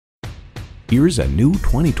Here's a new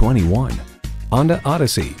 2021 Honda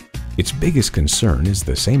Odyssey. Its biggest concern is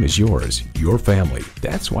the same as yours, your family.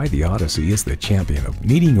 That's why the Odyssey is the champion of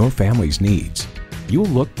meeting your family's needs. You'll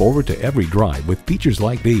look forward to every drive with features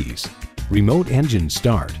like these: remote engine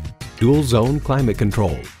start, dual zone climate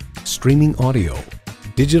control, streaming audio,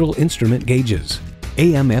 digital instrument gauges,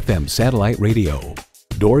 AM/FM satellite radio,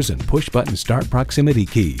 doors and push-button start proximity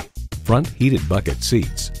key, front heated bucket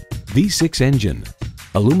seats, V6 engine,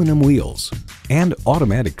 aluminum wheels, and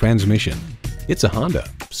automatic transmission. It's a Honda,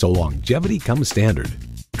 so longevity comes standard.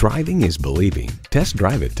 Driving is believing. Test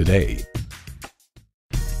drive it today.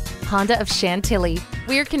 Honda of Chantilly.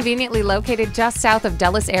 We're conveniently located just south of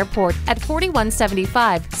Dulles Airport at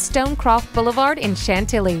 4175 Stonecroft Boulevard in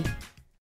Chantilly.